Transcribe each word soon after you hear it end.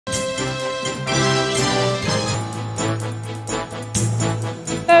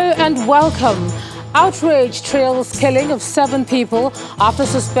and welcome. Outrage trails killing of 7 people after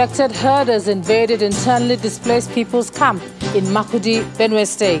suspected herders invaded internally displaced people's camp in Makurdi, Benue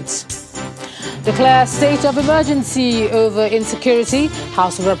State. Declare state of emergency over insecurity.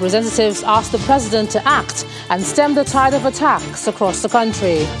 House of Representatives asked the president to act and stem the tide of attacks across the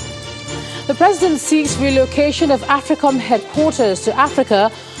country. The president seeks relocation of AFRICOM headquarters to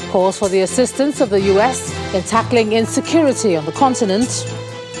Africa, calls for the assistance of the U.S. in tackling insecurity on the continent.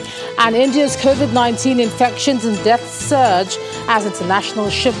 And India's COVID-19 infections and deaths surge as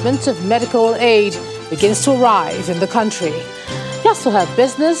international shipment of medical aid begins to arrive in the country. We also have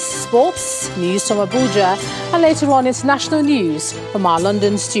business, sports, news from Abuja, and later on international news from our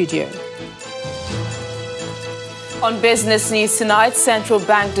London studio. On business news tonight, Central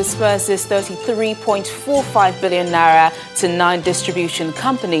Bank disperses 33.45 billion naira to 9 distribution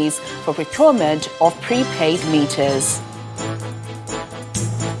companies for procurement of prepaid meters.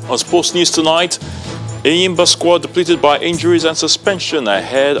 On sports news tonight, Enyimba squad depleted by injuries and suspension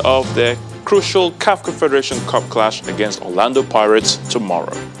ahead of their crucial CAF Confederation Cup clash against Orlando Pirates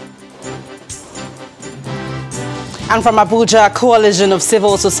tomorrow. And from Abuja, a coalition of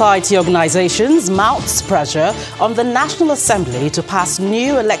civil society organizations mounts pressure on the National Assembly to pass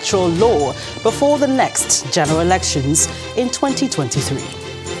new electoral law before the next general elections in 2023.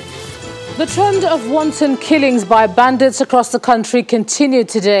 The trend of wanton killings by bandits across the country continued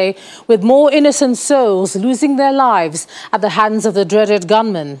today, with more innocent souls losing their lives at the hands of the dreaded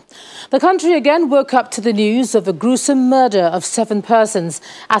gunmen. The country again woke up to the news of a gruesome murder of 7 persons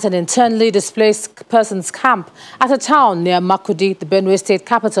at an internally displaced persons camp at a town near Makurdi, the Benue State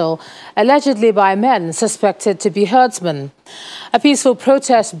capital, allegedly by men suspected to be herdsmen. A peaceful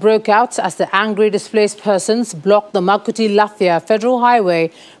protest broke out as the angry displaced persons blocked the Makurdi-Lafia Federal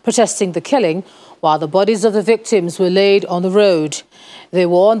Highway, protesting the killing, while the bodies of the victims were laid on the road. They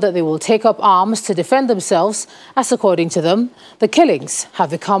warned that they will take up arms to defend themselves, as according to them, the killings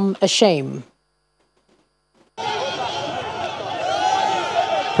have become a shame.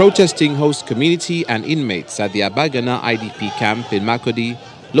 Protesting host community and inmates at the Abagana IDP camp in Makurdi,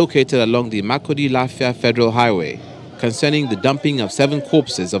 located along the Makurdi-Lafia Federal Highway, concerning the dumping of 7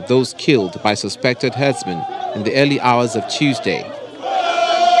 corpses of those killed by suspected herdsmen in the early hours of Tuesday.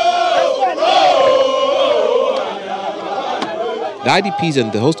 The IDPs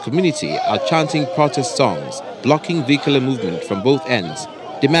and the host community are chanting protest songs, blocking vehicular movement from both ends,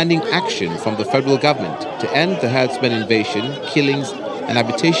 demanding action from the federal government to end the herdsmen invasion, killings, and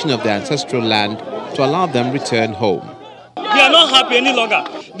habitation of their ancestral land to allow them return home. We are not happy any longer.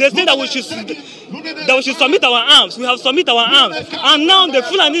 They say that we should submit our arms. We have submitted our arms. And now the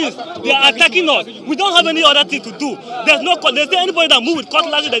Fulanis, they are attacking us. We don't have any other thing to do. They say anybody that move with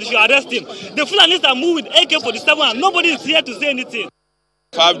cutlass that they should arrest him. The Fulanis that move with AK-47 and nobody is here to say anything.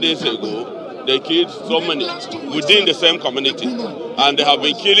 5 days ago, they killed so many within the same community. And they have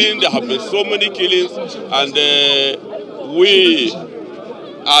been killing, there have been so many killings. And we,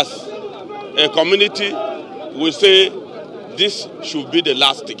 as a community, we say this should be the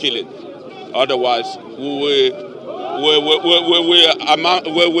last killing. Otherwise, we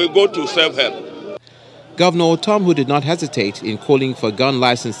will go to self-help. Governor Otom, who did not hesitate in calling for gun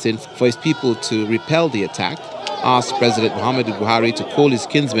licensing for his people to repel the attack, asked President Muhammadu Buhari to call his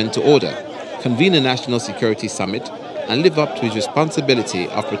kinsmen to order, convene a national security summit, and live up to his responsibility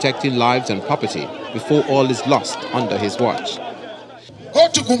of protecting lives and property before all is lost under his watch. Go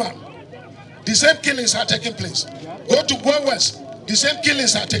to Guma. The same killings are taking place. Go to Gwa West. The same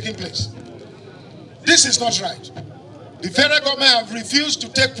killings are taking place. This is not right. The federal government have refused to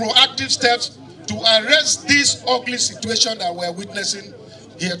take proactive steps to arrest this ugly situation that we're witnessing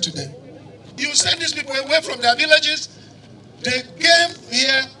here today. You send these people away from their villages. They came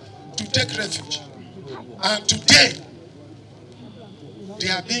here to take refuge. And today, they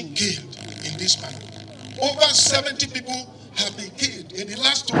are being killed in this manner. Over 70 people have been killed in the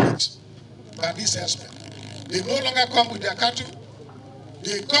last 2 weeks by these herdsmen. They no longer come with their cattle.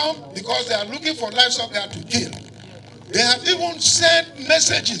 They come because they are looking for livestock there to kill. They have even sent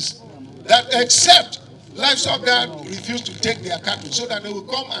messages that except livestock guard refuse to take their cattle so that they will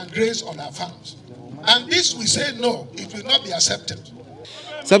come and graze on our farms. And this we say no, it will not be accepted.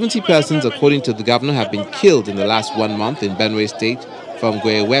 70 persons, according to the governor, have been killed in the last 1 month in Benue State, from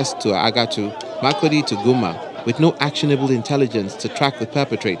Gwe West to Agatu, Makurdi to Guma, with no actionable intelligence to track the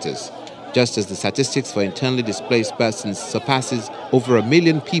perpetrators, just as the statistics for internally displaced persons surpasses over 1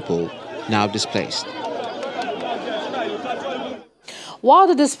 million people now displaced. While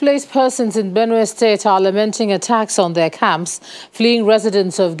the displaced persons in Benue State are lamenting attacks on their camps, fleeing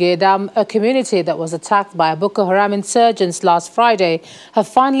residents of Gaidam, a community that was attacked by Boko Haram insurgents last Friday, have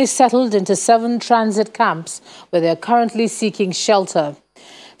finally settled into 7 transit camps where they are currently seeking shelter.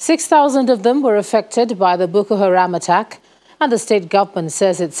 6,000 of them were affected by the Boko Haram attack, and the state government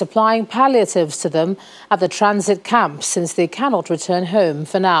says it's supplying palliatives to them at the transit camps since they cannot return home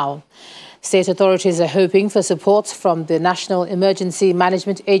for now. State authorities are hoping for support from the National Emergency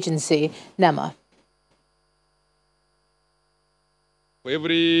Management Agency, NEMA. For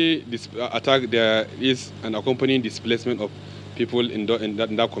every attack, there is an accompanying displacement of people in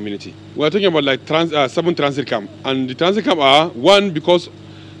that community. We are talking about like 7 transit camps, and the transit camps are one because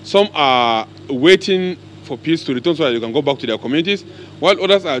some are waiting for peace to return so that they can go back to their communities, while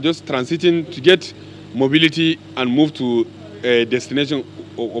others are just transiting to get mobility and move to a destination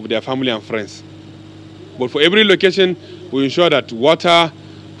of their family and friends. But for every location, we ensure that water,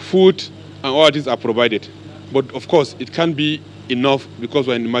 food, and all these are provided. But of course, it can't be enough because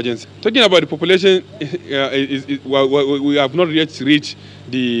we're in emergency. Talking about the population, we have not yet reached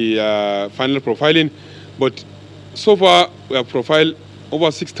the final profiling, but so far we have profiled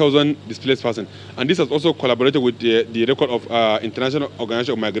over 6,000 displaced persons. And this has also collaborated with the record of International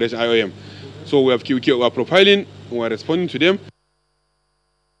Organization of Migration, IOM. So we are profiling, we are responding to them.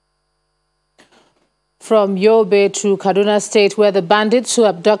 From Yobe to Kaduna State, where the bandits who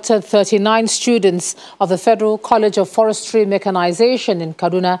abducted 39 students of the Federal College of Forestry Mechanization in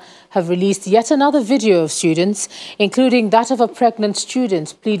Kaduna have released yet another video of students, including that of a pregnant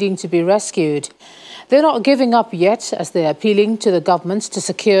student pleading to be rescued. They're not giving up yet as they're appealing to the government to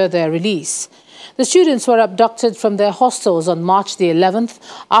secure their release. The students were abducted from their hostels on March the 11th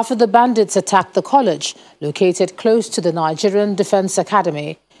after the bandits attacked the college, located close to the Nigerian Defense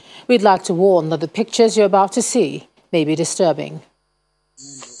Academy. We'd like to warn that the pictures you're about to see may be disturbing.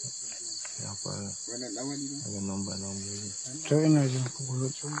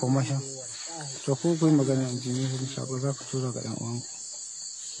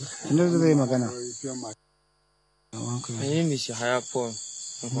 My name is Yahaya Paul.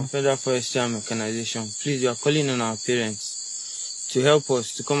 I'm from Federal Forestry and Mechanization. Please, we are calling on our parents to help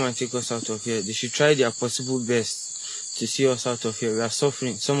us to come and take us out of here. They should try their possible best to see us out of here. We are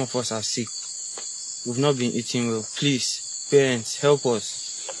suffering. Some of us are sick. We've not been eating well. Please, parents, help us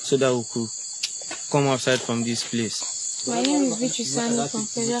so that we could come outside from this place. My name is Beatrice Sani from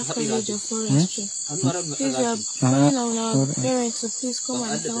Federal College of Forestry. Please, we are calling on our parents to please come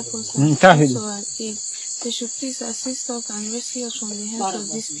and help us and come to our aid. They should please assist us and rescue us from the hands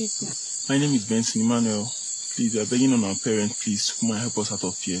of these people. My name is Benson Emmanuel. Please, we are begging on our parents, please come and help us out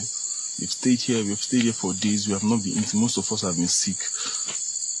of here. We've stayed here for days, we have not been eating, most of us have been sick.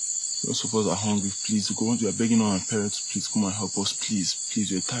 Most of us are hungry, please. We are begging on our parents, please come and help us, please.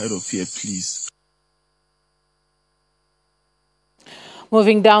 Please, we're tired of here, please.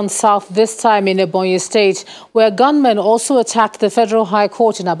 Moving down south, this time in Ebonyi State, where gunmen also attacked the Federal High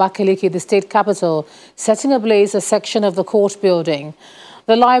Court in Abakaliki, the state capital, setting ablaze a section of the court building.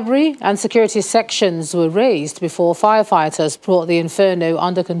 The library and security sections were razed before firefighters brought the inferno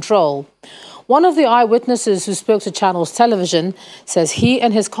under control. One of the eyewitnesses who spoke to Channels Television says he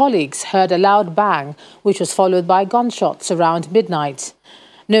and his colleagues heard a loud bang, which was followed by gunshots around midnight.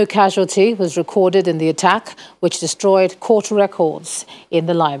 No casualty was recorded in the attack, which destroyed court records in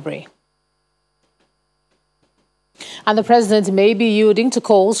the library. And the president may be yielding to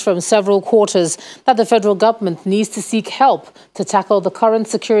calls from several quarters that the federal government needs to seek help to tackle the current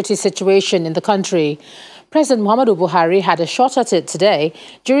security situation in the country. President Muhammadu Buhari had a shot at it today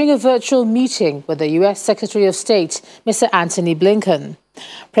during a virtual meeting with the U.S. Secretary of State, Mr. Antony Blinken.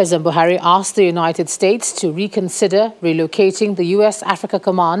 President Buhari asked the United States to reconsider relocating the U.S. Africa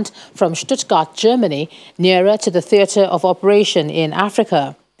Command from Stuttgart, Germany, nearer to the theater of operation in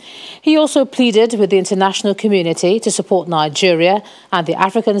Africa. He also pleaded with the international community to support Nigeria and the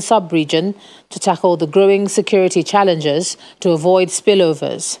African sub-region to tackle the growing security challenges to avoid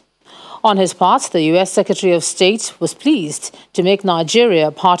spillovers. On his part, the U.S. Secretary of State was pleased to make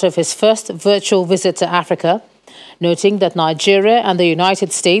Nigeria part of his first virtual visit to Africa, noting that Nigeria and the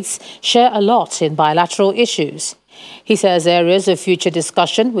United States share a lot in bilateral issues. He says areas of future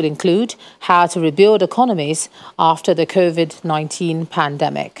discussion will include how to rebuild economies after the COVID-19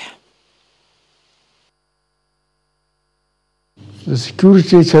 pandemic. The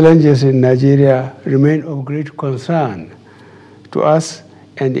security challenges in Nigeria remain of great concern to us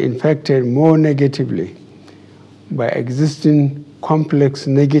and impacted more negatively by existing complex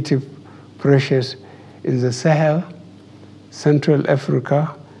negative pressures in the Sahel, Central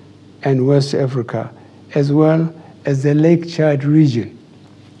Africa, and West Africa, as well as the Lake Chad region.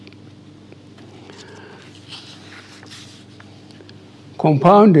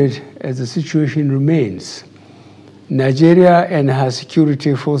 Compounded as the situation remains, Nigeria and her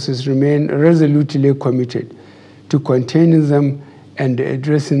security forces remain resolutely committed to containing them and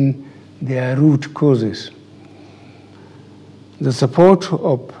addressing their root causes. The support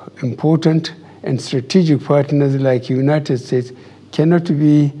of important and strategic partners like the United States cannot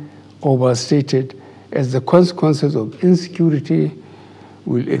be overstated, as the consequences of insecurity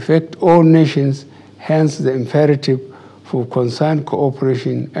will affect all nations, hence the imperative for concerned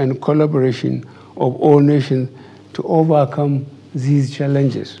cooperation and collaboration of all nations to overcome these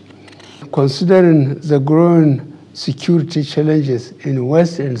challenges. Considering the growing security challenges in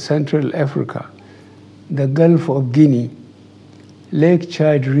West and Central Africa, the Gulf of Guinea, Lake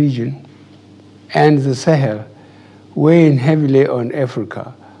Chad region, and the Sahel, weighing heavily on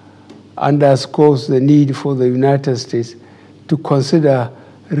Africa, underscores the need for the United States to consider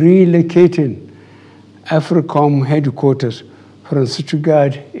relocating AFRICOM headquarters from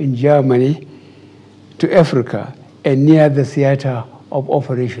Stuttgart in Germany to Africa and near the theater of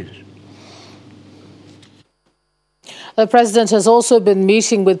operations. The president has also been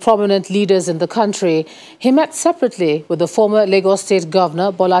meeting with prominent leaders in the country. He met separately with the former Lagos State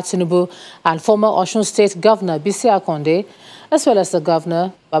Governor, Bola Tinubu, and former Osun State Governor, Bisi Akonde, as well as the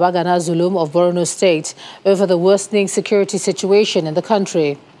Governor, Babagana Zulum of Borno State, over the worsening security situation in the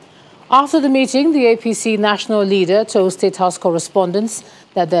country. After the meeting, the APC national leader told State House correspondents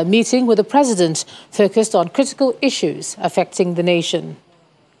that their meeting with the president focused on critical issues affecting the nation.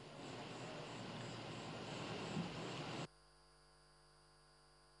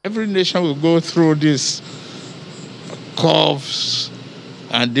 Every nation will go through these curves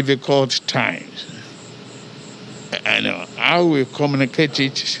and difficult times. And how we communicate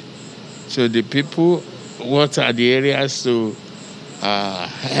it to the people, what are the areas to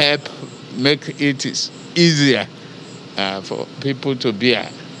help make it easier for people to bear.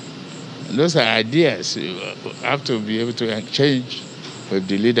 Those are ideas you have to be able to exchange with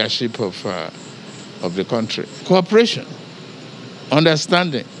the leadership of the country. Cooperation,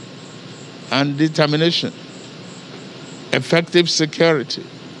 understanding, and determination, effective security,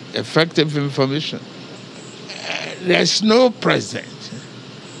 effective information. There's no president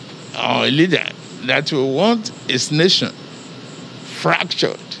or leader that will want his nation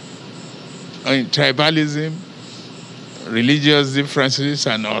fractured in tribalism, religious differences,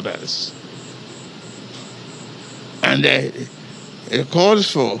 and others. And it calls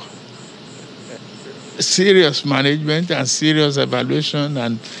for serious management and serious evaluation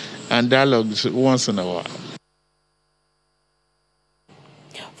and dialogues once in a while.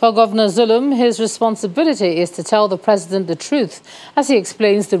 For Governor Zulum, his responsibility is to tell the president the truth as he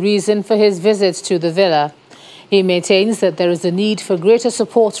explains the reason for his visit to the villa. He maintains that there is a need for greater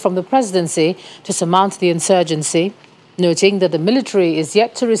support from the presidency to surmount the insurgency, noting that the military is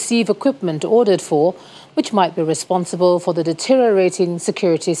yet to receive equipment ordered for, which might be responsible for the deteriorating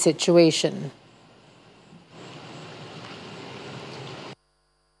security situation.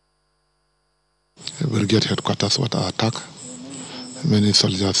 Brigade headquarters were attacked. Many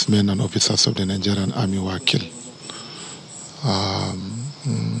soldiers, men and officers of the Nigerian army were killed.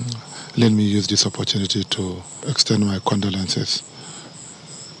 Let me use this opportunity to extend my condolences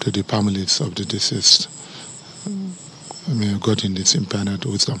to the families of the deceased. May God in His infinite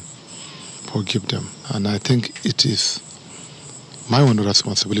wisdom forgive them. And I think it is my own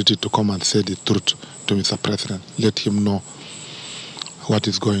responsibility to come and say the truth to Mr. President. Let him know what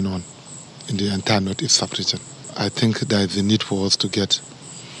is going on in the entire North-East region. I think there is a need for us to get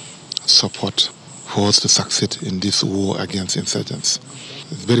support for us to succeed in this war against insurgents.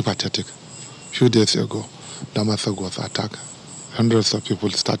 It's very pathetic. A few days ago, Damasak was attacked. Hundreds of people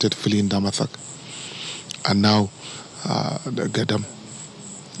started fleeing Damasak. And now, the Gadam,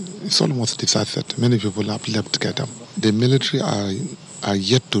 it's almost disaster. Many people have left Gadam. The military are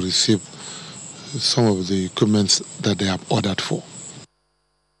yet to receive some of the equipment that they have ordered for.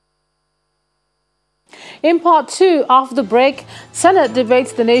 In part two, after the break, Senate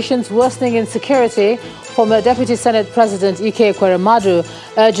debates the nation's worsening insecurity. Former Deputy Senate President Ike Ekweremadu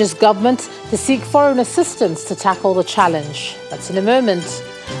urges government to seek foreign assistance to tackle the challenge. That's in a moment.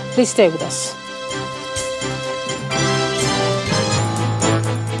 Please stay with us.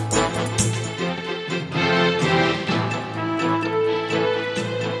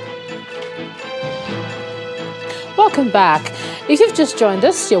 Welcome back. If you've just joined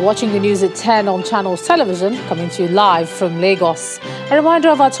us, you're watching the news at 10 on Channels Television, coming to you live from Lagos. A reminder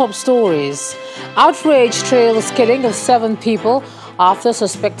of our top stories. Outrage trails killing of 7 people after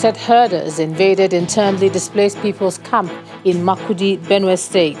suspected herders invaded internally displaced people's camp in Makurdi, Benue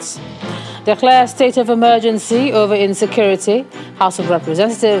State. Declare state of emergency over insecurity. House of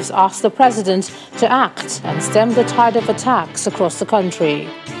Representatives asked the President to act and stem the tide of attacks across the country.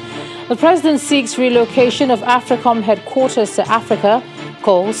 The President seeks relocation of AFRICOM headquarters to Africa,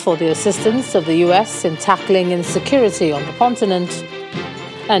 calls for the assistance of the U.S. in tackling insecurity on the continent.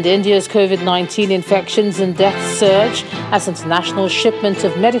 And India's COVID-19 infections and deaths surge as international shipment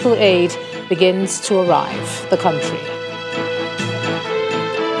of medical aid begins to arrive the country.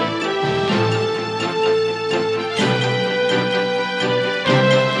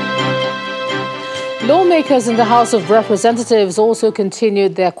 Lawmakers in the House of Representatives also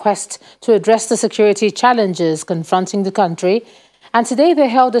continued their quest to address the security challenges confronting the country, and today they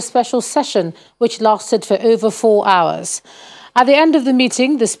held a special session which lasted for over 4 hours. At the end of the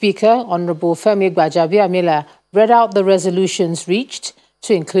meeting, the Speaker, Honorable Femi Gbajabiamila, read out the resolutions reached,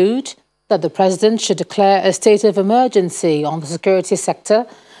 to include that the President should declare a state of emergency on the security sector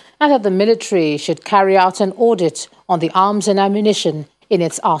and that the military should carry out an audit on the arms and ammunition in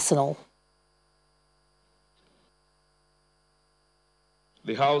its arsenal.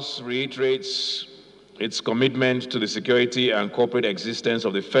 The House reiterates its commitment to the security and corporate existence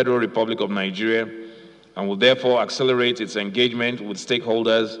of the Federal Republic of Nigeria and will therefore accelerate its engagement with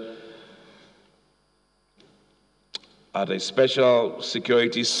stakeholders at a special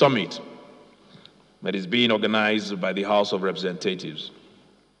security summit that is being organized by the House of Representatives.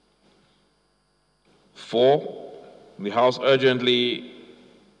 4, the House urgently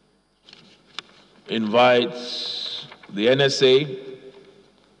invites the NSA,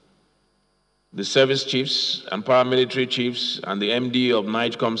 the service chiefs and paramilitary chiefs and the MD of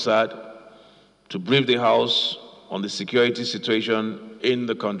NIGCOMSAT to brief the House on the security situation in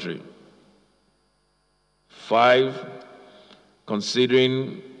the country. 5,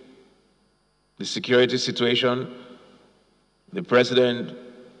 considering the security situation, the President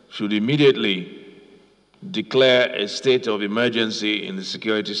should immediately declare a state of emergency in the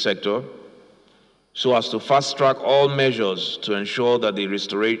security sector so as to fast-track all measures to ensure that the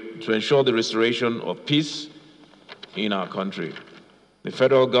restoration of peace in our country. The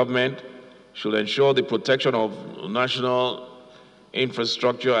federal government should ensure the protection of national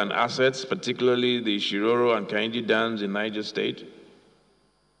infrastructure and assets, particularly the Shiroro and Kainji dams in Niger State.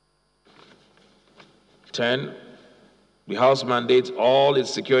 10, the House mandates all its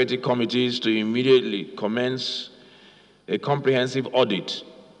security committees to immediately commence a comprehensive audit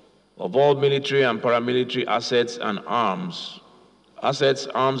of all military and paramilitary assets and arms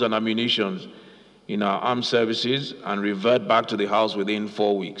and ammunition in our armed services and revert back to the House within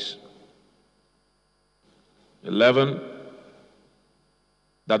 4 weeks. 11,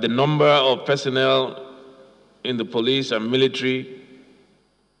 that the number of personnel in the police and military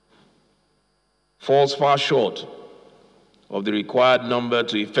falls far short of the required number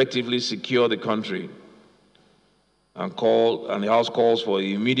to effectively secure the country, and the House calls for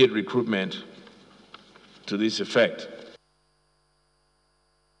immediate recruitment to this effect.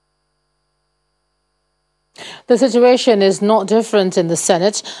 The situation is not different in the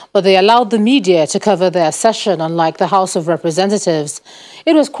Senate, but they allowed the media to cover their session, unlike the House of Representatives.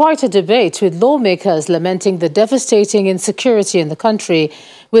 It was quite a debate, with lawmakers lamenting the devastating insecurity in the country,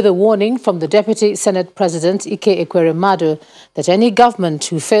 with a warning from the Deputy Senate President, Ike Ekweremadu, that any government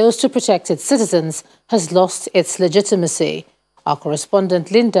who fails to protect its citizens has lost its legitimacy. Our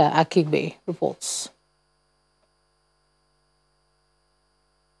correspondent Linda Akigbe reports.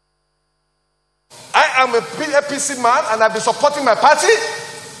 I am a APC man and I've been supporting my party,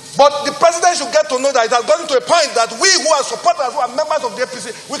 but the president should get to know that it has gotten to a point that we who are supporters, who are members of the APC,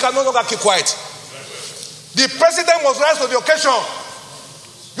 we can no longer keep quiet. The president must rise to the occasion.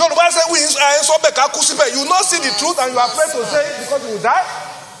 You know, you not see the truth and you are afraid to say it because you will die.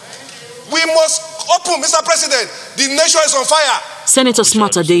 We must open, Mr. President. The nation is on fire. Senator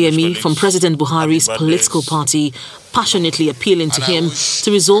Smart Adeyemi from President Buhari's political party passionately appealing to him to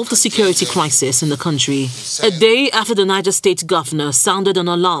resolve the security crisis in the country. A day after the Niger State governor sounded an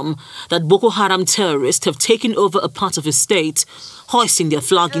alarm that Boko Haram terrorists have taken over a part of his state, hoisting their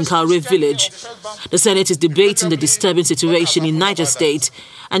flag in Kaure village. The Senate is debating the disturbing situation in Niger State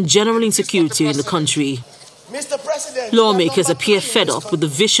and general insecurity in the country. Lawmakers appear fed up with the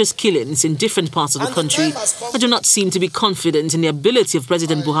vicious killings in different parts of the country and do not seem to be confident in the ability of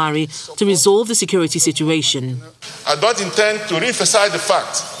President Buhari to resolve the security situation. I don't intend to re-emphasize the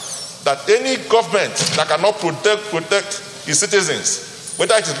fact that any government that cannot protect its citizens,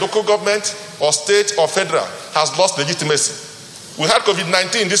 whether it is local government or state or federal, has lost legitimacy. We had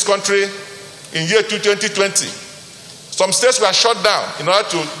COVID-19 in this country in year 2020. Some states were shut down in order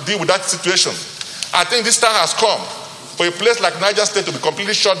to deal with that situation. I think this time has come for a place like Niger State to be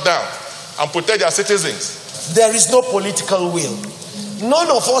completely shut down and protect their citizens. There is no political will.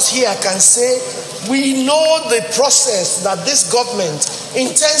 None of us here can say we know the process that this government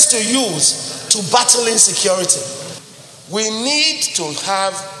intends to use to battle insecurity. We need to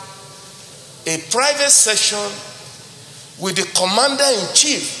have a private session with the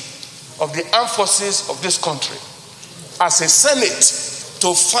commander-in-chief of the armed forces of this country as a Senate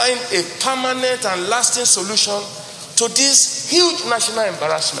to find a permanent and lasting solution to this huge national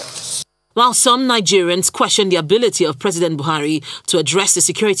embarrassment. While some Nigerians question the ability of President Buhari to address the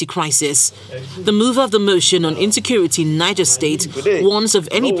security crisis, the mover of the motion on insecurity in Niger State warns of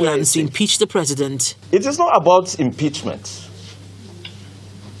any plans to impeach the president. It is not about impeachment.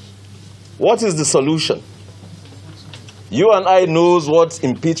 What is the solution? You and I knows what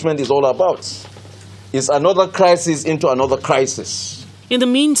impeachment is all about. It's another crisis into another crisis. In the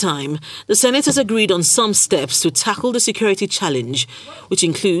meantime, the Senate has agreed on some steps to tackle the security challenge, which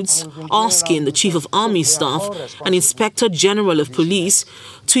includes asking the Chief of Army Staff and Inspector General of Police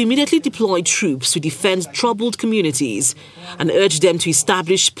to immediately deploy troops to defend troubled communities and urge them to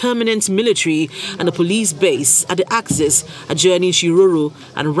establish permanent military and a police base at the axis adjoining Shiroro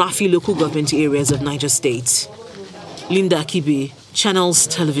and Rafi local government areas of Niger State. Linda Akibe, Channels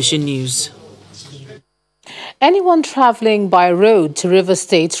Television News. Anyone traveling by road to River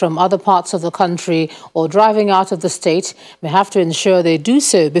State from other parts of the country or driving out of the state may have to ensure they do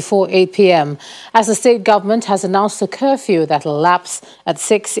so before 8 p.m. as the state government has announced a curfew that will lapse at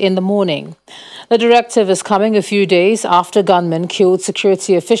 6 in the morning. The directive is coming a few days after gunmen killed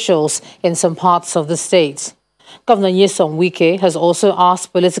security officials in some parts of the state. Governor Nyesom Wike has also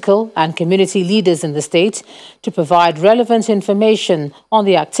asked political and community leaders in the state to provide relevant information on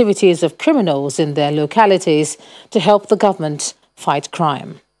the activities of criminals in their localities to help the government fight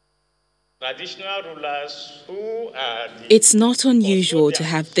crime. It's not unusual to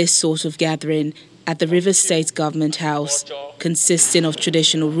have this sort of gathering at the River State Government House, consisting of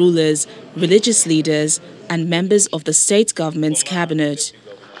traditional rulers, religious leaders, and members of the state government's cabinet.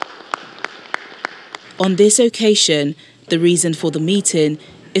 On this occasion, the reason for the meeting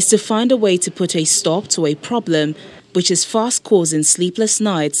is to find a way to put a stop to a problem which is fast causing sleepless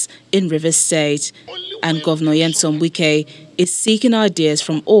nights in River State. And Governor Nyesom Wike is seeking ideas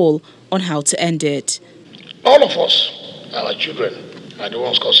from all on how to end it. All of us, our children, are the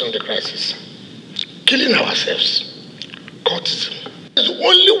ones causing the crisis. Killing ourselves, courtesan. The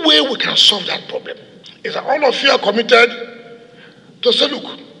only way we can solve that problem is that all of you are committed to say,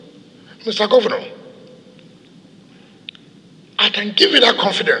 look, Mr. Governor, I can give you that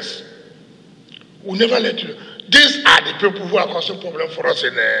confidence. We'll never let you. These are the people who are causing problems for us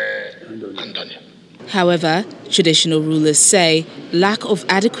in Andoni. However, traditional rulers say lack of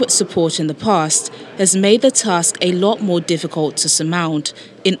adequate support in the past has made the task a lot more difficult to surmount,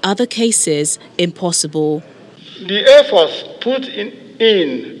 in other cases impossible. The efforts put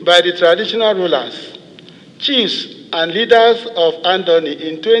in by the traditional rulers, chiefs and leaders of Andoni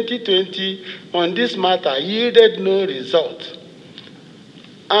in 2020 on this matter yielded no result.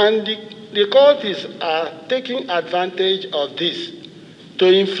 And the courts are taking advantage of this to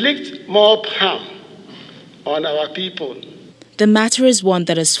inflict more harm on our people. The matter is one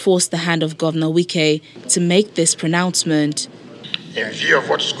that has forced the hand of Governor Wike to make this pronouncement. In view of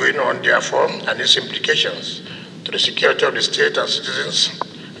what is going on, therefore, and its implications to the security of the state and citizens,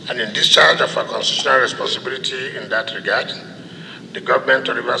 and in discharge of our constitutional responsibility in that regard, the government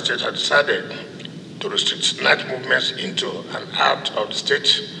of River State has decided to restrict night movements into and out of the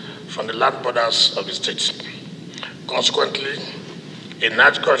state from the land borders of the state. Consequently, a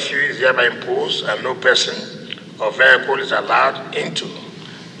night curfew is hereby imposed and no person or vehicle is allowed into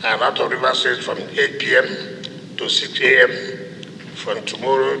and out of River State from 8 p.m. to 6 a.m. from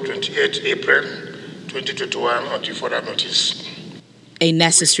tomorrow, 28 April 2021, until further notice. A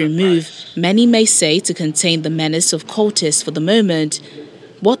necessary move, many may say, to contain the menace of cultists for the moment.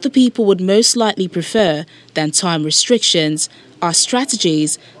 What the people would most likely prefer than time restrictions are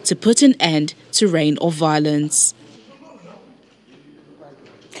strategies to put an end to reign of violence.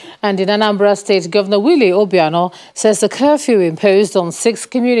 And in Anambra State, Governor Willie Obiano says the curfew imposed on 6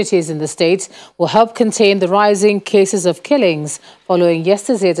 communities in the state will help contain the rising cases of killings following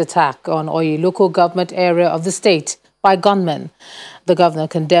yesterday's attack on Oyi local government area of the state by gunmen. The governor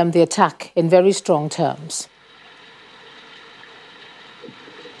condemned the attack in very strong terms.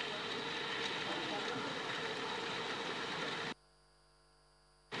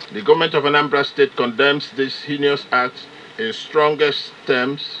 The government of Anambra State condemns this heinous act in strongest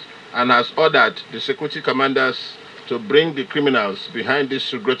terms and has ordered the security commanders to bring the criminals behind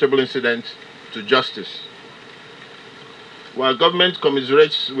this regrettable incident to justice. While government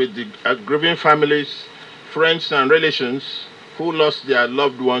commiserates with the grieving families, friends and relations who lost their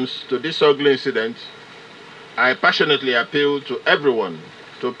loved ones to this ugly incident, I passionately appeal to everyone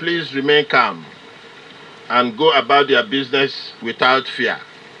to please remain calm and go about their business without fear.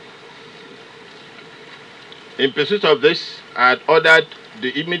 In pursuit of this, I had ordered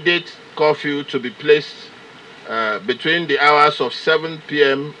the immediate curfew to be placed between the hours of 7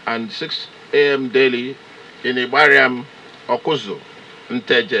 p.m. and 6 a.m. daily in Ibariam, Okuzo,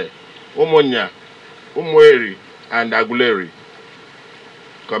 Nteje, Umunya, Umweri, and Aguleri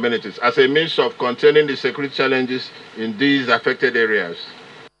communities as a means of containing the security challenges in these affected areas.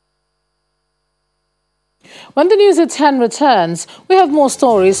 When the news at 10 returns, we have more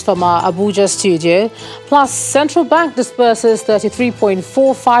stories from our Abuja studio. Plus, Central Bank disburses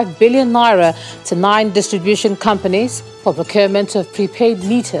 33.45 billion naira to 9 distribution companies for procurement of prepaid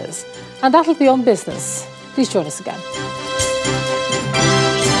meters. And that'll be on business. Please join us again.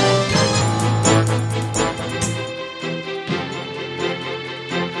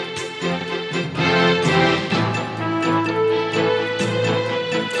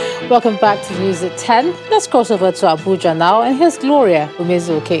 Welcome back to News at 10. Let's cross over to Abuja now, and here's Gloria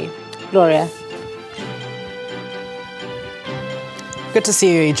Umezuoke. Gloria. Good to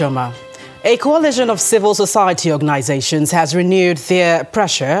see you, Ijoma. A coalition of civil society organizations has renewed their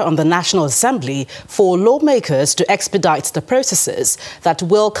pressure on the National Assembly for lawmakers to expedite the processes that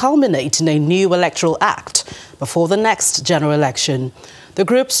will culminate in a new electoral act before the next general election. The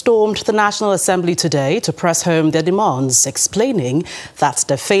group stormed the National Assembly today to press home their demands, explaining that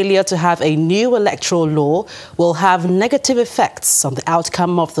the failure to have a new electoral law will have negative effects on the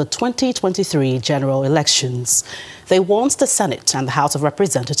outcome of the 2023 general elections. They want the Senate and the House of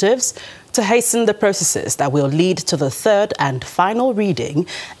Representatives to hasten the processes that will lead to the third and final reading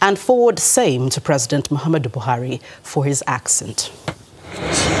and forward same to President Muhammadu Buhari for his accent.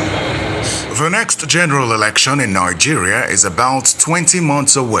 The next general election in Nigeria is about 20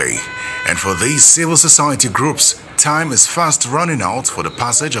 months away, and for these civil society groups, time is fast running out for the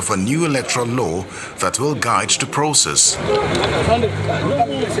passage of a new electoral law that will guide the process.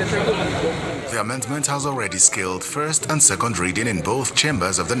 The amendment has already scaled first and second reading in both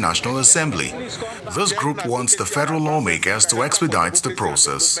chambers of the National Assembly. This group wants the federal lawmakers to expedite the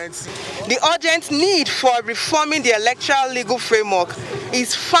process. The urgent need for reforming the electoral legal framework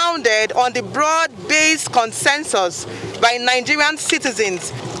is founded on the broad-based consensus by Nigerian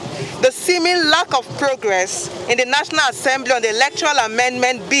citizens. The seeming lack of progress in the National Assembly on the Electoral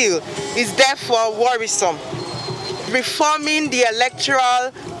Amendment Bill is therefore worrisome. Reforming the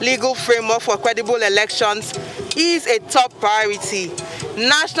electoral legal framework for credible elections is a top priority.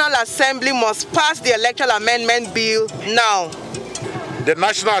 National Assembly must pass the Electoral Amendment Bill now. The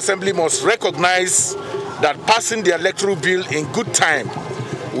National Assembly must recognize that passing the electoral bill in good time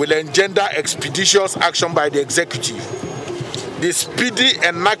will engender expeditious action by the executive. The speedy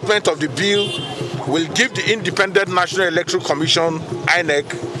enactment of the bill will give the Independent National Electoral Commission,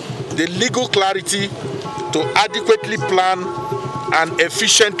 INEC, the legal clarity to adequately plan and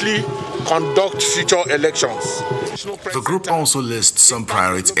efficiently conduct future elections. The group also lists some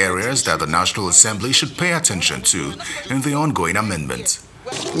priority areas that the National Assembly should pay attention to in the ongoing amendment.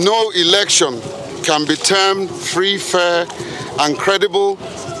 No election can be termed free, fair, and credible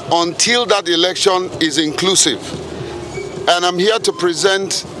until that election is inclusive. And I'm here to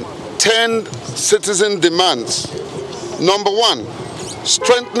present 10 citizen demands. Number 1,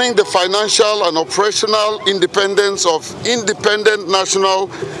 strengthening the financial and operational independence of Independent National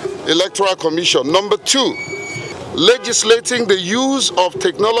Electoral Commission. Number 2, legislating the use of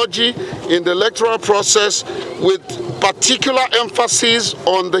technology in the electoral process with particular emphasis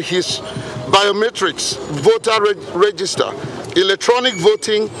on the biometrics, voter register, electronic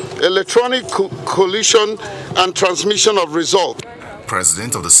voting, electronic collation and transmission of results.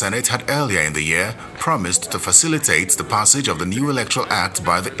 President of the Senate had earlier in the year promised to facilitate the passage of the new Electoral Act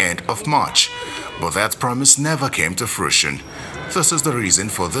by the end of March, but that promise never came to fruition. This is the reason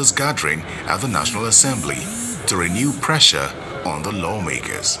for this gathering at the National Assembly, to renew pressure on the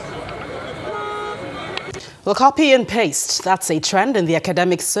lawmakers. Well, copy and paste, that's a trend in the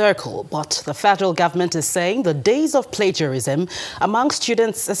academic circle, but the federal government is saying the days of plagiarism among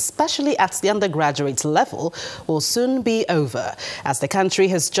students, especially at the undergraduate level, will soon be over, as the country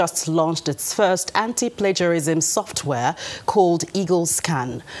has just launched its first anti-plagiarism software called Eagle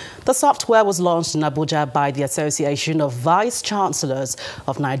Scan. The software was launched in Abuja by the Association of Vice Chancellors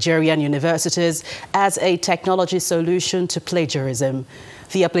of Nigerian Universities as a technology solution to plagiarism.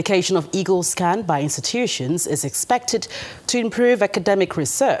 The application of Eagle Scan by institutions is expected to improve academic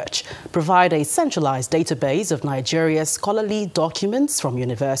research, provide a centralized database of Nigeria's scholarly documents from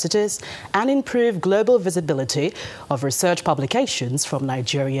universities, and improve global visibility of research publications from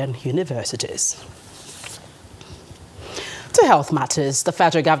Nigerian universities. To health matters, the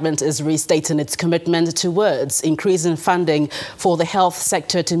federal government is restating its commitment towards increasing funding for the health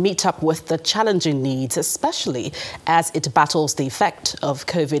sector to meet up with the challenging needs, especially as it battles the effect of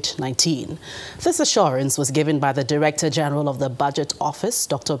COVID-19. This assurance was given by the Director General of the Budget Office,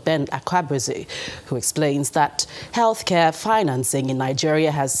 Dr. Ben Akwabuzi, who explains that healthcare financing in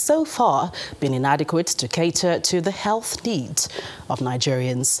Nigeria has so far been inadequate to cater to the health needs of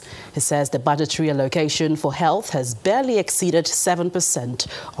Nigerians. He says the budgetary allocation for health has barely exceeded 7%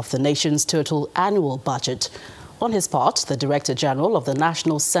 of the nation's total annual budget. On his part, the Director General of the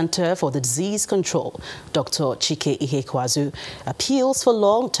National Center for Disease Control, Dr. Chike Ihekwazu, appeals for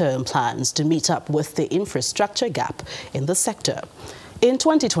long-term plans to meet up with the infrastructure gap in the sector. In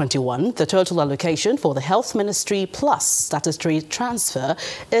 2021, the total allocation for the Health Ministry plus statutory transfer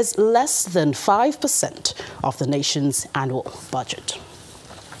is less than 5% of the nation's annual budget.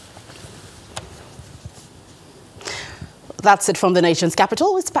 That's it from the nation's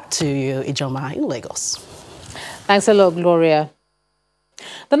capital. It's back to you, Ijoma, in Lagos. Thanks a lot, Gloria.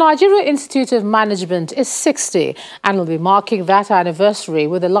 The Nigeria Institute of Management is 60 and will be marking that anniversary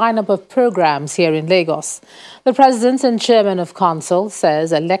with a lineup of programs here in Lagos. The president and chairman of council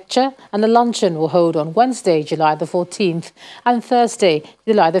says a lecture and a luncheon will hold on Wednesday, July the 14th and Thursday,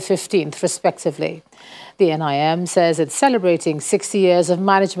 July the 15th, respectively. The NIM says it's celebrating 60 years of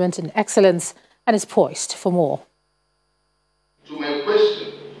management and excellence and is poised for more. To my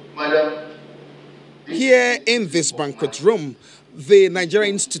question, Madam. Here in this banquet room, the Nigeria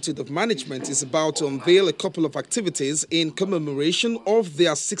Institute of Management is about to unveil a couple of activities in commemoration of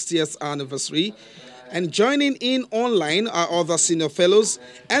their 60th anniversary. And joining in online are other senior fellows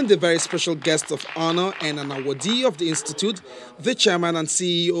and the very special guest of honor and an awardee of the Institute, the chairman and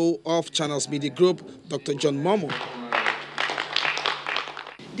CEO of Channels Media Group, Dr. John Momoh.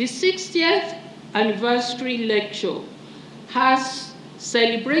 The 60th anniversary lecture has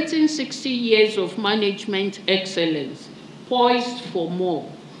celebrating 60 years of management excellence, poised for more,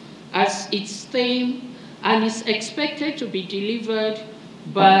 as its theme, and is expected to be delivered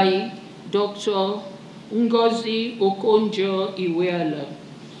by Dr. Ngozi Okonjo-Iweala.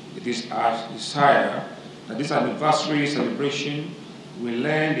 It is our desire that this anniversary celebration will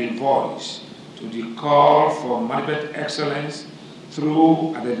lend a voice to the call for management excellence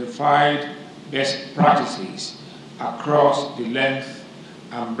through identified best practices across the length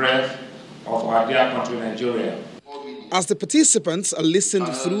and breadth of our dear country, Nigeria. As the participants are listened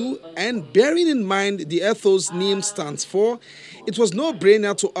through and bearing in mind the ethos NIM stands for, it was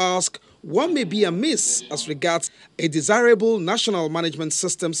no-brainer to ask what may be amiss as regards a desirable national management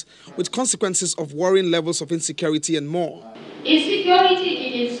systems with consequences of worrying levels of insecurity and more. Insecurity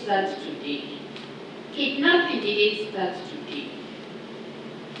didn't start today. Kidnapping didn't start today.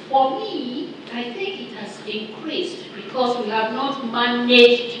 For me, I think it has increased because we have not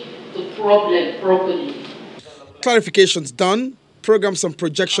managed the problem properly. Clarifications done, programs and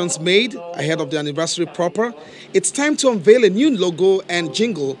projections made ahead of the anniversary proper. It's time to unveil a new logo and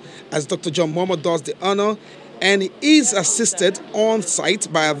jingle as Dr. John Momoh does the honor and is assisted on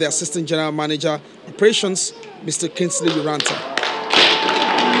site by the Assistant General Manager Operations, Mr. Kingsley Uranta.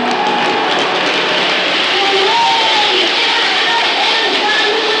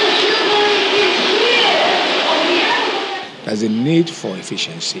 There's a need for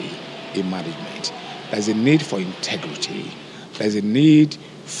efficiency in management. There's a need for integrity. There's a need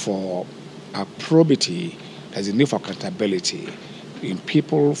for probity. There's a need for accountability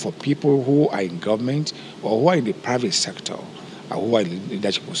for people who are in government or who are in the private sector or who are in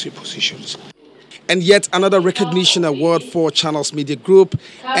leadership positions. And yet another recognition award for Channels Media Group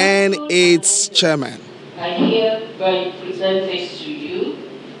and its chairman. I hereby present this to you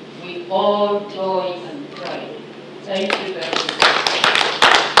with all joy and pride. Thank you very much.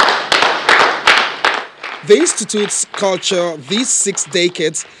 The Institute's culture these 6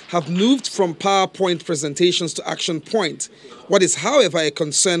 decades have moved from PowerPoint presentations to Action Point. What is, however, a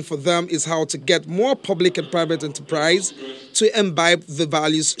concern for them is how to get more public and private enterprise to imbibe the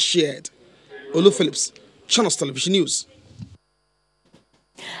values shared. Olu Phillips, Channels Television News.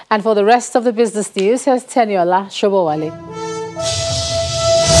 And for the rest of the business news, here's Teniola Shobowale.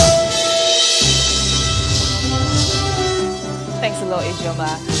 Thanks a lot. lot,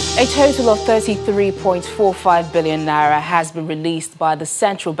 Ijoma. A total of 33.45 billion naira has been released by the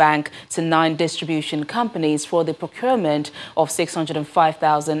central bank to 9 distribution companies for the procurement of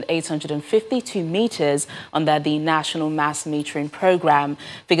 605,852 meters under the National Mass Metering Program.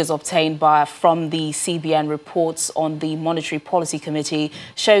 Figures obtained from the CBN reports on the Monetary Policy Committee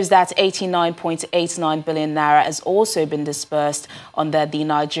shows that 89.89 billion naira has also been disbursed under the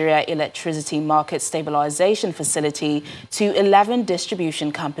Nigeria Electricity Market Stabilization Facility to 11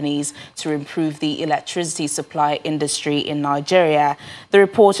 distribution companies to improve the electricity supply industry in Nigeria. The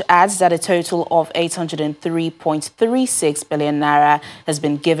report adds that a total of 803.36 billion naira has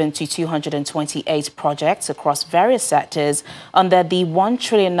been given to 228 projects across various sectors under the 1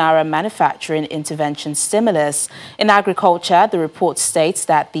 trillion naira manufacturing intervention stimulus. In agriculture, the report states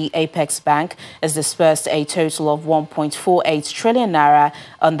that the Apex Bank has disbursed a total of 1.48 trillion naira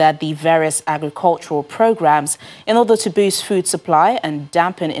under the various agricultural programs in order to boost food supply and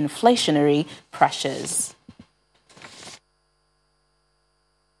dampen inflationary pressures.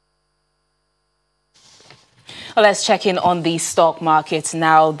 Well, let's check in on the stock market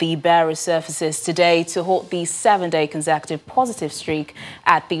now. The bear resurfaces today to halt the 7-day consecutive positive streak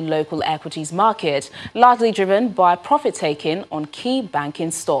at the local equities market, largely driven by profit-taking on key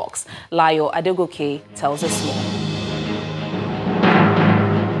banking stocks. Layo Adegoke tells us more.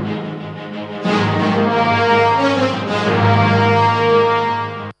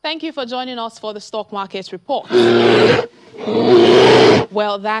 Thank you for joining us for the stock market report.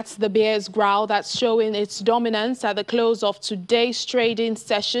 Well, that's the bear's growl that's showing its dominance at the close of today's trading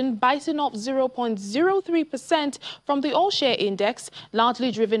session, biting off 0.03% from the all-share index, largely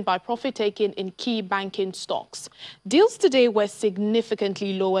driven by profit-taking in key banking stocks. Deals today were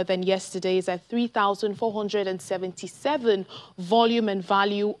significantly lower than yesterday's at 3,477 volume and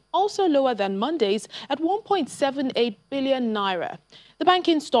value, also lower than Monday's at 1.78 billion naira. The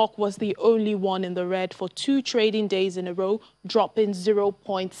banking stock was the only one in the red for 2 trading days in a row, dropping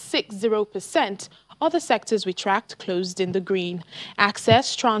 0.60%. Other sectors we tracked closed in the green.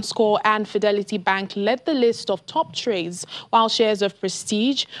 Access, Transcorp and Fidelity Bank led the list of top trades, while shares of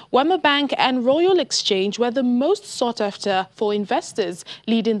Prestige, Wema Bank and Royal Exchange were the most sought after for investors,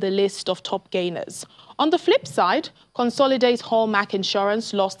 leading the list of top gainers. On the flip side, Consolidate Hallmark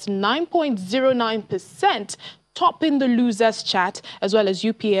Insurance lost 9.09%, topping the losers chart, as well as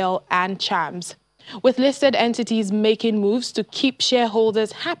UPL and Chams. With listed entities making moves to keep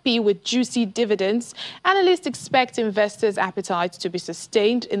shareholders happy with juicy dividends, analysts expect investors' appetite to be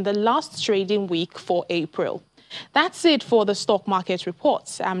sustained in the last trading week for April. That's it for the stock market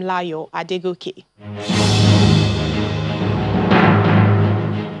reports. I'm Layo Adegoke.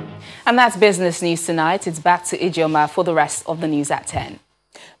 And that's business news tonight. It's back to Ijoma for the rest of the news at 10.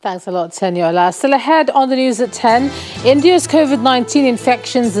 Thanks a lot, Teniola. Still ahead on the news at 10, India's COVID-19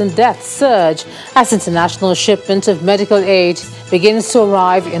 infections and deaths surge as international shipment of medical aid begins to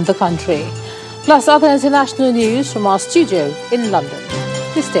arrive in the country. Plus other international news from our studio in London.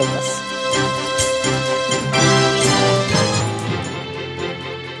 Please stay with us.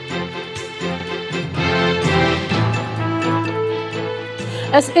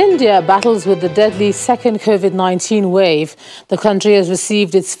 As India battles with the deadly second COVID-19 wave, the country has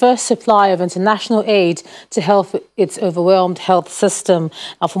received its first supply of international aid to help its overwhelmed health system.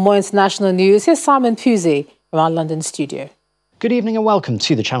 Now, for more international news, here's Simon Pusey from our London studio. Good evening and welcome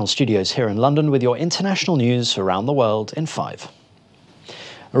to the Channel Studios here in London with your international news around the world in 5.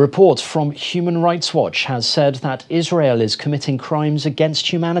 A report from Human Rights Watch has said that Israel is committing crimes against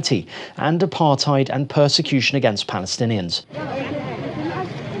humanity and apartheid and persecution against Palestinians.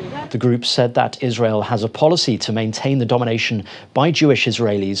 The group said that Israel has a policy to maintain the domination by Jewish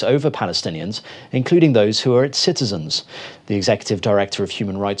Israelis over Palestinians, including those who are its citizens. The executive director of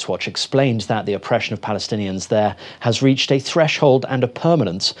Human Rights Watch explained that the oppression of Palestinians there has reached a threshold and a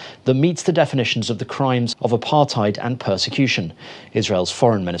permanence that meets the definitions of the crimes of apartheid and persecution. Israel's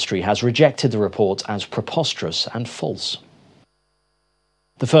foreign ministry has rejected the report as preposterous and false.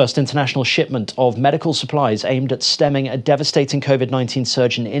 The first international shipment of medical supplies aimed at stemming a devastating COVID-19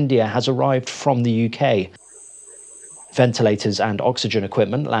 surge in India has arrived from the UK. Ventilators and oxygen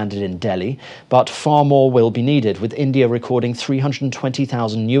equipment landed in Delhi, but far more will be needed, with India recording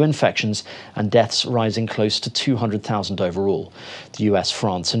 320,000 new infections and deaths rising close to 200,000 overall. The US,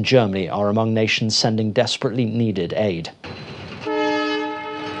 France and Germany are among nations sending desperately needed aid.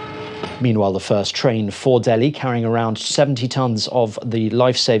 Meanwhile, the first train for Delhi, carrying around 70 tons of the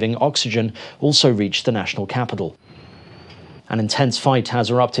life-saving oxygen, also reached the national capital. An intense fight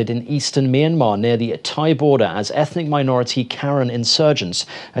has erupted in eastern Myanmar near the Thai border as ethnic minority Karen insurgents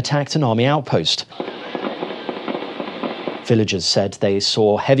attacked an army outpost. Villagers said they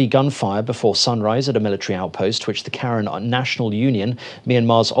saw heavy gunfire before sunrise at a military outpost, which the Karen National Union,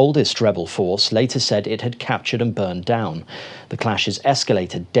 Myanmar's oldest rebel force, later said it had captured and burned down. The clashes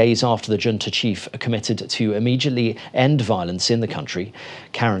escalated days after the junta chief committed to immediately end violence in the country.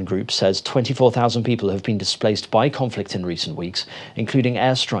 Karen Group says 24,000 people have been displaced by conflict in recent weeks, including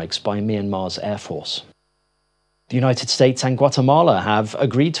airstrikes by Myanmar's Air Force. The United States and Guatemala have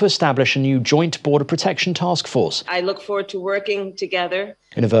agreed to establish a new joint border protection task force. I look forward to working together.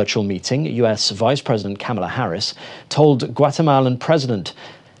 In a virtual meeting, U.S. Vice President Kamala Harris told Guatemalan President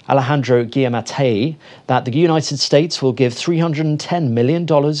Alejandro Giammattei that the United States will give $310 million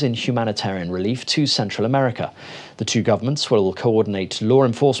in humanitarian relief to Central America. The two governments will coordinate law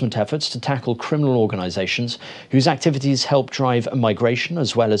enforcement efforts to tackle criminal organizations whose activities help drive migration,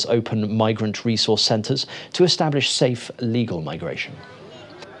 as well as open migrant resource centers to establish safe, legal migration.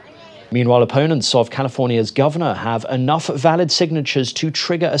 Meanwhile, opponents of California's governor have enough valid signatures to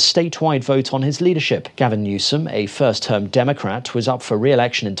trigger a statewide vote on his leadership. Gavin Newsom, a first-term Democrat, was up for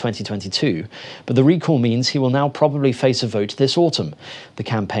re-election in 2022, but the recall means he will now probably face a vote this autumn. The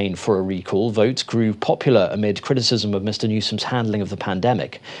campaign for a recall vote grew popular amid criticism of Mr. Newsom's handling of the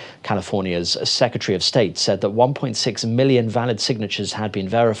pandemic. California's Secretary of State said that 1.6 million valid signatures had been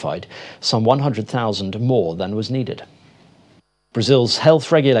verified, some 100,000 more than was needed. Brazil's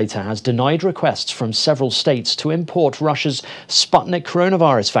health regulator has denied requests from several states to import Russia's Sputnik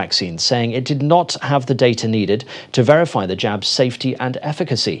coronavirus vaccine, saying it did not have the data needed to verify the jab's safety and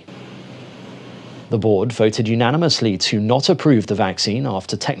efficacy. The board voted unanimously to not approve the vaccine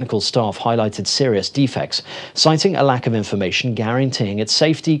after technical staff highlighted serious defects, citing a lack of information guaranteeing its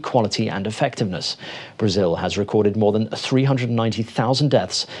safety, quality and effectiveness. Brazil has recorded more than 390,000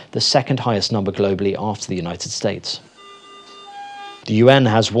 deaths, the second highest number globally after the United States. The UN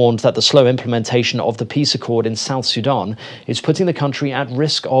has warned that the slow implementation of the peace accord in South Sudan is putting the country at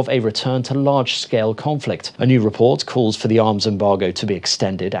risk of a return to large-scale conflict. A new report calls for the arms embargo to be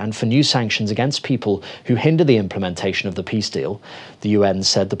extended and for new sanctions against people who hinder the implementation of the peace deal. The UN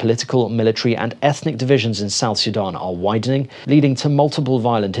said the political, military and ethnic divisions in South Sudan are widening, leading to multiple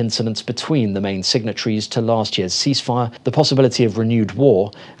violent incidents between the main signatories to last year's ceasefire, the possibility of renewed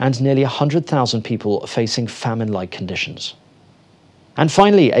war, and nearly 100,000 people facing famine-like conditions. And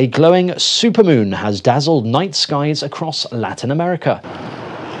finally, a glowing supermoon has dazzled night skies across Latin America.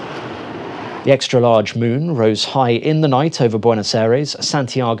 The extra-large moon rose high in the night over Buenos Aires,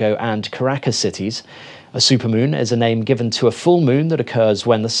 Santiago and Caracas cities. A supermoon is a name given to a full moon that occurs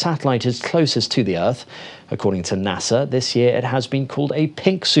when the satellite is closest to the Earth. According to NASA, this year it has been called a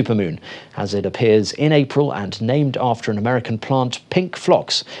pink supermoon, as it appears in April and named after an American plant, pink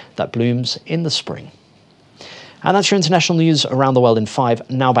phlox, that blooms in the spring. And that's your international news around the world in 5.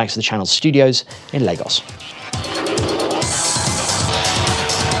 Now back to the channel's studios in Lagos.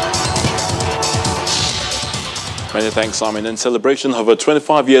 Many thanks, Simon. In celebration of her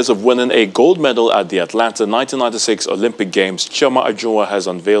 25 years of winning a gold medal at the Atlanta 1996 Olympic Games, Chioma Ajunwa has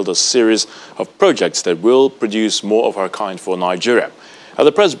unveiled a series of projects that will produce more of her kind for Nigeria. At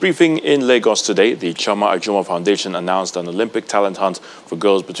the press briefing in Lagos today, the Chioma Ajunwa Foundation announced an Olympic talent hunt for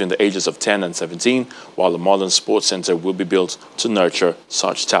girls between the ages of 10 and 17, while a modern sports center will be built to nurture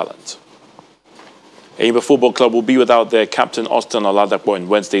such talent. Enyimba Football Club will be without their captain Austin Oladapo in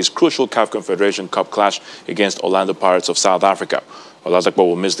Wednesday's crucial CAF Confederation Cup clash against Orlando Pirates of South Africa. Oladapo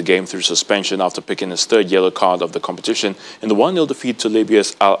will miss the game through suspension after picking his third yellow card of the competition in the 1-0 defeat to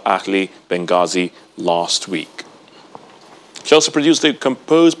Libya's Al Ahly Benghazi last week. Chelsea produced a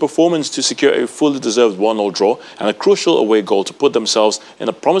composed performance to secure a fully deserved 1-0 draw and a crucial away goal to put themselves in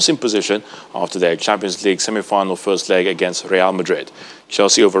a promising position after their Champions League semi-final first leg against Real Madrid.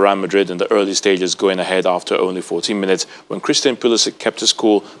 Chelsea overran Madrid in the early stages, going ahead after only 14 minutes when Christian Pulisic kept his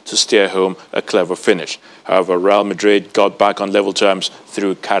cool to steer home a clever finish. However, Real Madrid got back on level terms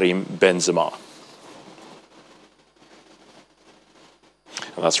through Karim Benzema.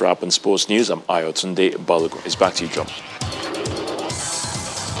 And that's a wrap in sports news. I'm Ayotunde Balogun. It's back to you, John.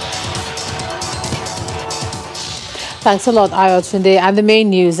 Thanks a lot, Ayotunde. And the main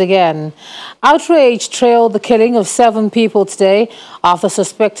news again. Outrage trailed the killing of 7 people today after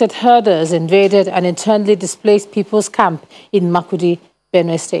suspected herders invaded an internally displaced people's camp in Makurdi,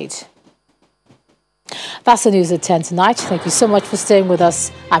 Benue State. That's the news at 10 tonight. Thank you so much for staying with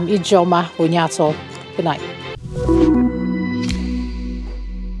us. I'm Ijoma Onyato. Good night.